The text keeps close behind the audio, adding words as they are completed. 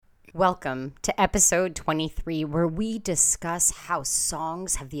Welcome to episode 23, where we discuss how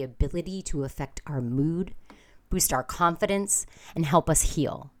songs have the ability to affect our mood, boost our confidence, and help us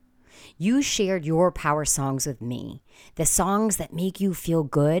heal. You shared your power songs with me, the songs that make you feel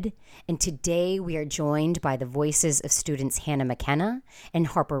good, and today we are joined by the voices of students Hannah McKenna and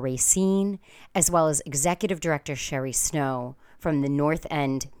Harper Racine, as well as Executive Director Sherry Snow from the North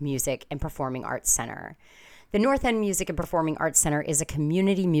End Music and Performing Arts Center. The North End Music and Performing Arts Center is a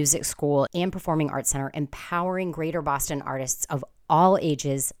community music school and performing arts center empowering Greater Boston artists of all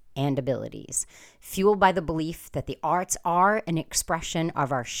ages and abilities, fueled by the belief that the arts are an expression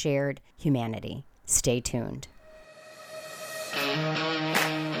of our shared humanity. Stay tuned.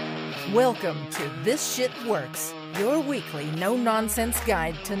 Welcome to This Shit Works, your weekly no-nonsense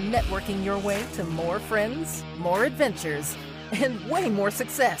guide to networking your way to more friends, more adventures, and way more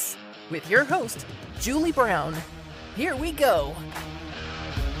success. With your host, Julie Brown. Here we go.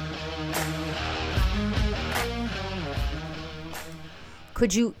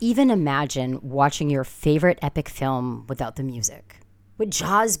 Could you even imagine watching your favorite epic film without the music? Would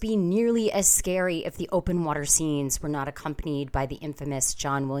Jaws be nearly as scary if the open water scenes were not accompanied by the infamous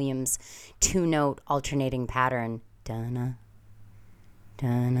John Williams two-note alternating pattern? Dun-na,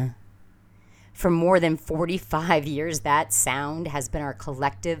 dun-na. For more than 45 years, that sound has been our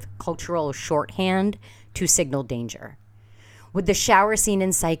collective cultural shorthand to signal danger. Would the shower scene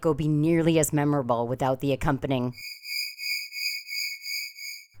in Psycho be nearly as memorable without the accompanying?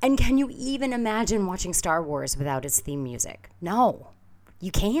 And can you even imagine watching Star Wars without its theme music? No, you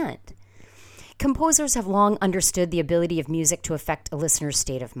can't. Composers have long understood the ability of music to affect a listener's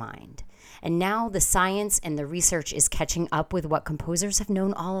state of mind. And now the science and the research is catching up with what composers have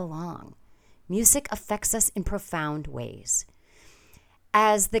known all along. Music affects us in profound ways.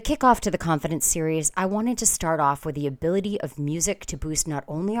 As the kickoff to the Confidence series, I wanted to start off with the ability of music to boost not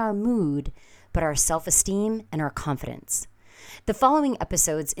only our mood, but our self-esteem and our confidence. The following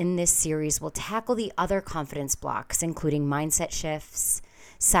episodes in this series will tackle the other confidence blocks, including mindset shifts,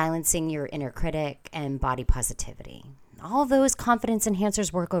 silencing your inner critic, and body positivity. All those confidence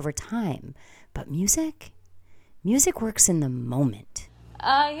enhancers work over time, but music works in the moment.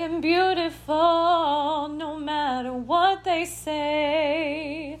 I am beautiful, no matter what they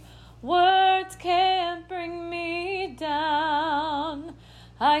say. Words can't bring me down.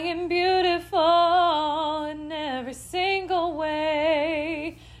 I am beautiful in every single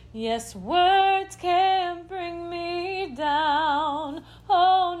way. Yes, words can't bring me down.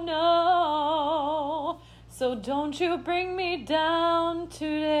 Oh no, so don't you bring me down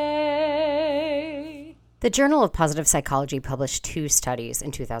today. The Journal of Positive Psychology published 2 studies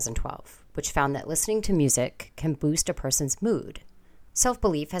in 2012, which found that listening to music can boost a person's mood.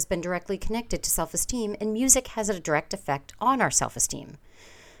 Self-belief has been directly connected to self-esteem, and music has a direct effect on our self-esteem.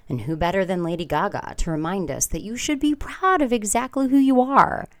 And who better than Lady Gaga to remind us that you should be proud of exactly who you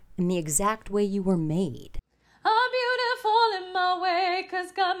are and the exact way you were made. I'm beautiful in my way,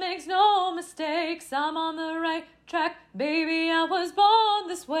 'cause God makes no mistakes. I'm on the right track, baby, I was born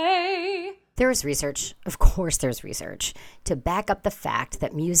this way. There's research, of course there's research, to back up the fact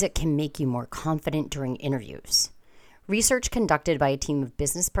that music can make you more confident during interviews. Research conducted by a team of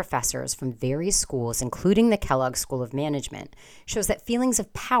business professors from various schools, including the Kellogg School of Management, shows that feelings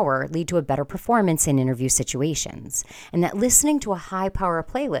of power lead to a better performance in interview situations, and that listening to a high-power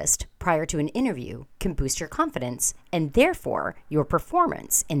playlist prior to an interview can boost your confidence and therefore your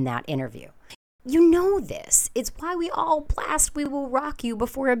performance in that interview. You know this. It's why we all blast We Will Rock You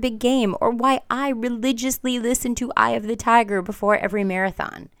before a big game, or why I religiously listen to Eye of the Tiger before every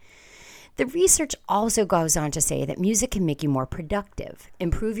marathon. The research also goes on to say that music can make you more productive,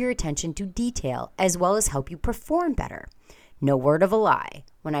 improve your attention to detail, as well as help you perform better. No word of a lie.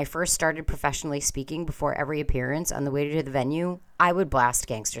 When I first started professionally speaking before every appearance on the way to the venue, I would blast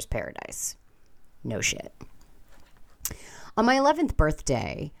Gangsta's Paradise. No shit. On my 11th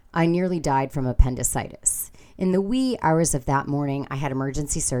birthday, I nearly died from appendicitis. In the wee hours of that morning, I had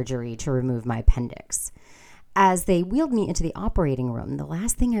emergency surgery to remove my appendix. As they wheeled me into the operating room, the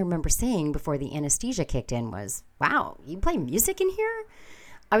last thing I remember saying before the anesthesia kicked in was, "Wow, you play music in here?"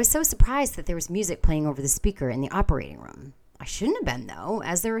 I was so surprised that there was music playing over the speaker in the operating room. I shouldn't have been, though,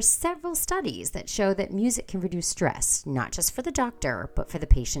 as there are several studies that show that music can reduce stress, not just for the doctor, but for the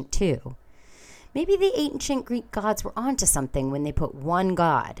patient too. Maybe the ancient Greek gods were onto something when they put one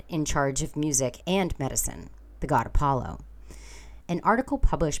god in charge of music and medicine, the god Apollo. An article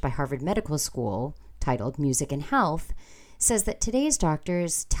published by Harvard Medical School titled Music and Health says that today's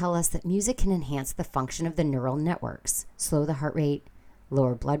doctors tell us that music can enhance the function of the neural networks, slow the heart rate,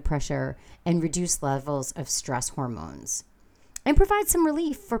 lower blood pressure, and reduce levels of stress hormones. and provide some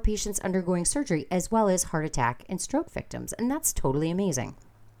relief for patients undergoing surgery as well as heart attack and stroke victims. And that's totally amazing.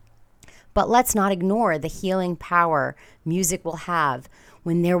 But let's not ignore the healing power music will have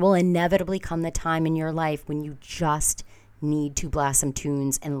when there will inevitably come the time in your life when you just need to blast some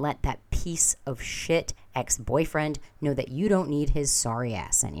tunes and let that piece of shit ex-boyfriend know that you don't need his sorry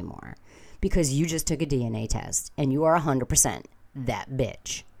ass anymore because you just took a DNA test and you are 100% that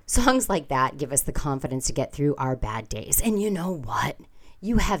bitch. Songs like that give us the confidence to get through our bad days. And you know what?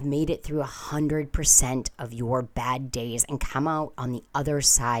 You have made it through 100% of your bad days and come out on the other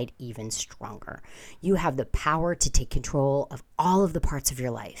side even stronger. You have the power to take control of all of the parts of your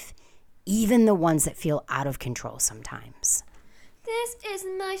life, even the ones that feel out of control sometimes. This is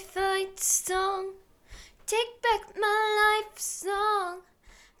my fight song. Take back my life song.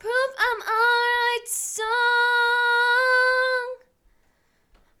 Prove I'm alright song.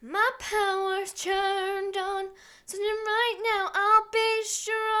 My power's turned on. So then right now I'll be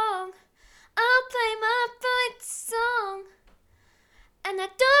strong. I'll play my fight song. And I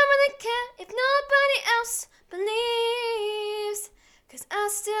don't really care if nobody else believes. 'Cause I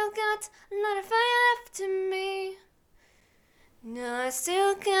still got a lot of fire left in me. No, I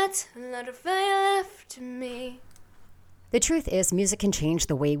still got a lot of fire left in me. The truth is, music can change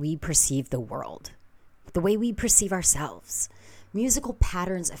the way we perceive the world, the way we perceive ourselves. Musical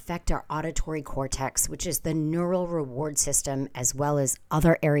patterns affect our auditory cortex, which is the neural reward system, as well as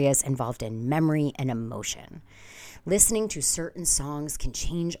other areas involved in memory and emotion. Listening to certain songs can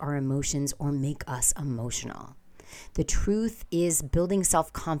change our emotions or make us emotional. The truth is, building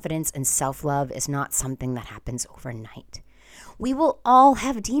self-confidence and self-love is not something that happens overnight. We will all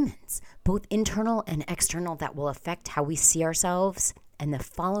have demons, both internal and external, that will affect how we see ourselves, and the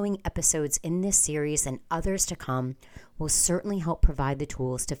following episodes in this series and others to come will certainly help provide the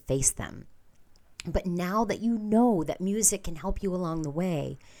tools to face them. But now that you know that music can help you along the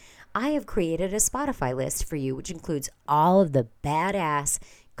way, I have created a Spotify list for you, which includes all of the badass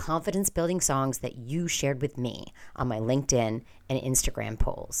confidence-building songs that you shared with me on my LinkedIn and Instagram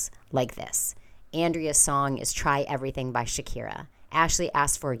polls, like this. Andrea's song is Try Everything by Shakira. Ashley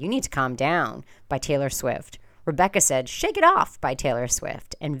asked for You Need to Calm Down by Taylor Swift. Rebecca said Shake It Off by Taylor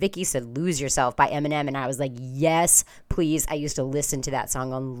Swift. And Vicky said Lose Yourself by Eminem. And I was like, yes, please. I used to listen to that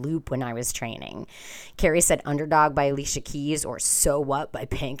song on loop when I was training. Carrie said Underdog by Alicia Keys or So What by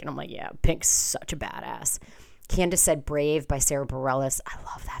Pink. And I'm like, yeah, Pink's such a badass. Candace said Brave by Sarah Bareilles. I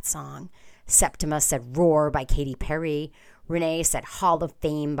love that song. Septima said Roar by Katy Perry. Renee said Hall of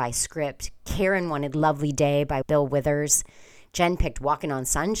Fame by Script. Karen wanted Lovely Day by Bill Withers. Jen picked Walking on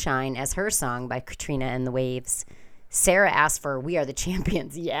Sunshine as her song by Katrina and the Waves. Sarah asked for We Are the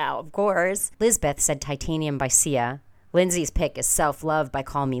Champions. Yeah, of course. Lisbeth said Titanium by Sia. Lindsay's pick is Self Love by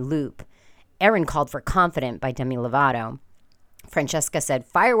Call Me Loop. Erin called for Confident by Demi Lovato. Francesca said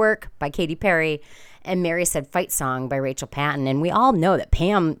Firework by Katy Perry. And Mary said Fight Song by Rachel Patton. And we all know that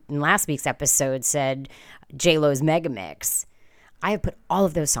Pam in last week's episode said J-Lo's Mega Mix. I have put all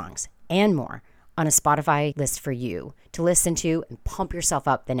of those songs and more on a Spotify list for you to listen to and pump yourself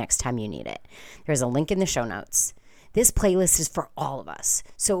up the next time you need it. There's a link in the show notes. This playlist is for all of us,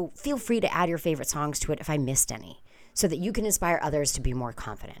 so feel free to add your favorite songs to it if I missed any, so that you can inspire others to be more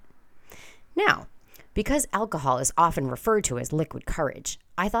confident. Now, because alcohol is often referred to as liquid courage,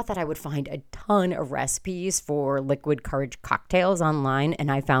 I thought that I would find a ton of recipes for liquid courage cocktails online, and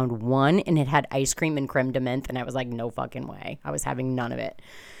I found one, and it had ice cream and creme de menthe, and I was like, no fucking way. I was having none of it.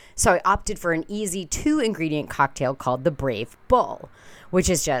 So I opted for an easy 2-ingredient cocktail called the Brave Bull, which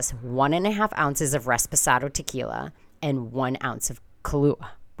is just 1.5 ounces of Reposado tequila and 1 ounce of Kahlua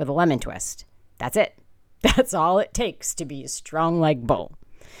with a lemon twist. That's it. That's all it takes to be a strong like bull.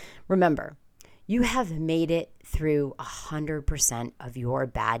 Remember, you have made it through 100% of your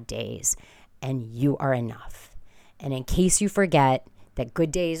bad days, and you are enough. And in case you forget that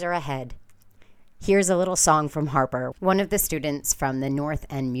good days are ahead, here's a little song from Harper, one of the students from the North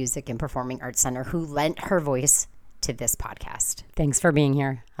End Music and Performing Arts Center who lent her voice to this podcast. Thanks for being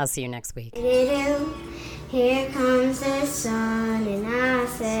here. I'll see you next week. Here comes the sun, and I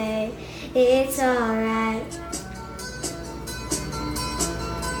say it's alright.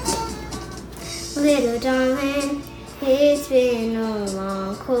 Little darling, it's been a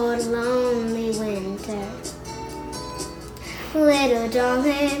long, cold, lonely winter. Little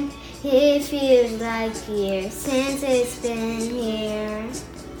darling, it feels like years since it's been here.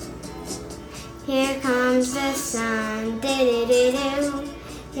 Here comes the sun, do-do-do-do.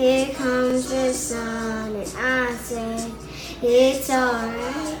 Here comes the sun, and I say it's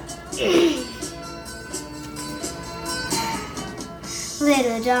alright.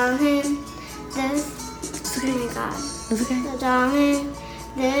 Little darling, oh my God. It's okay. Little darling,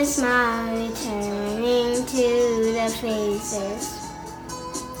 the smile returning to the faces.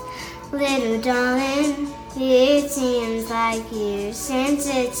 Little darling, it seems like years since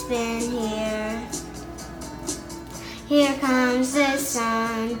it's been here. Here comes the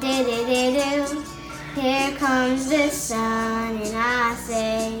sun, do-do-do-do. Here comes the sun, and I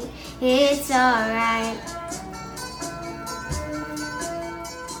say it's alright.